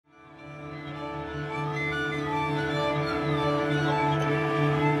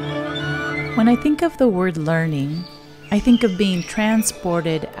When I think of the word learning, I think of being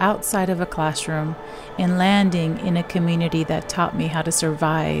transported outside of a classroom and landing in a community that taught me how to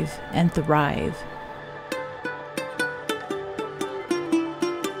survive and thrive.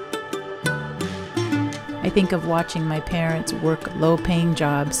 I think of watching my parents work low-paying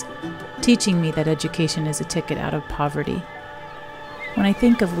jobs, teaching me that education is a ticket out of poverty. When I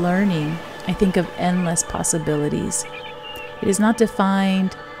think of learning, I think of endless possibilities. It is not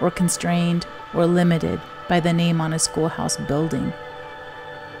defined or constrained or limited by the name on a schoolhouse building.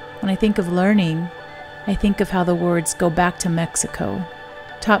 When I think of learning, I think of how the words "go back to Mexico"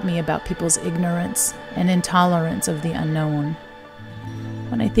 taught me about people's ignorance and intolerance of the unknown.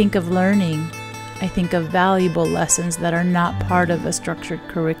 When I think of learning, I think of valuable lessons that are not part of a structured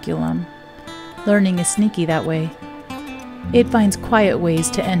curriculum. Learning is sneaky that way. It finds quiet ways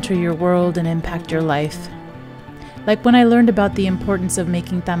to enter your world and impact your life. Like when I learned about the importance of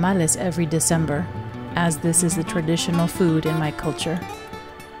making tamales every December, as this is the traditional food in my culture.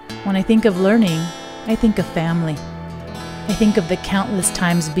 When I think of learning, I think of family. I think of the countless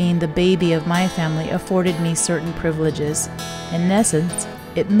times being the baby of my family afforded me certain privileges. In essence,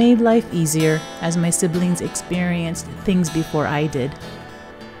 it made life easier as my siblings experienced things before I did.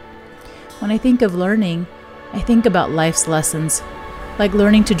 When I think of learning, I think about life's lessons, like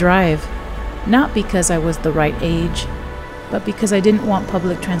learning to drive, not because I was the right age, but because I didn't want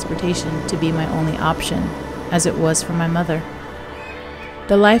public transportation to be my only option, as it was for my mother.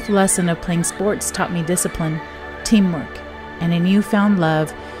 The life lesson of playing sports taught me discipline, teamwork, and a newfound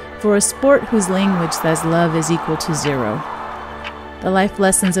love for a sport whose language says love is equal to 0. The life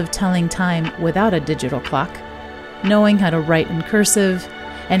lessons of telling time without a digital clock, knowing how to write in cursive,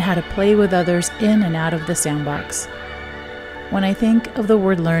 and how to play with others in and out of the sandbox. When I think of the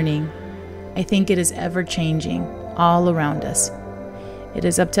word learning, I think it is ever-changing all around us. It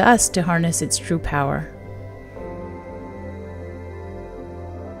is up to us to harness its true power.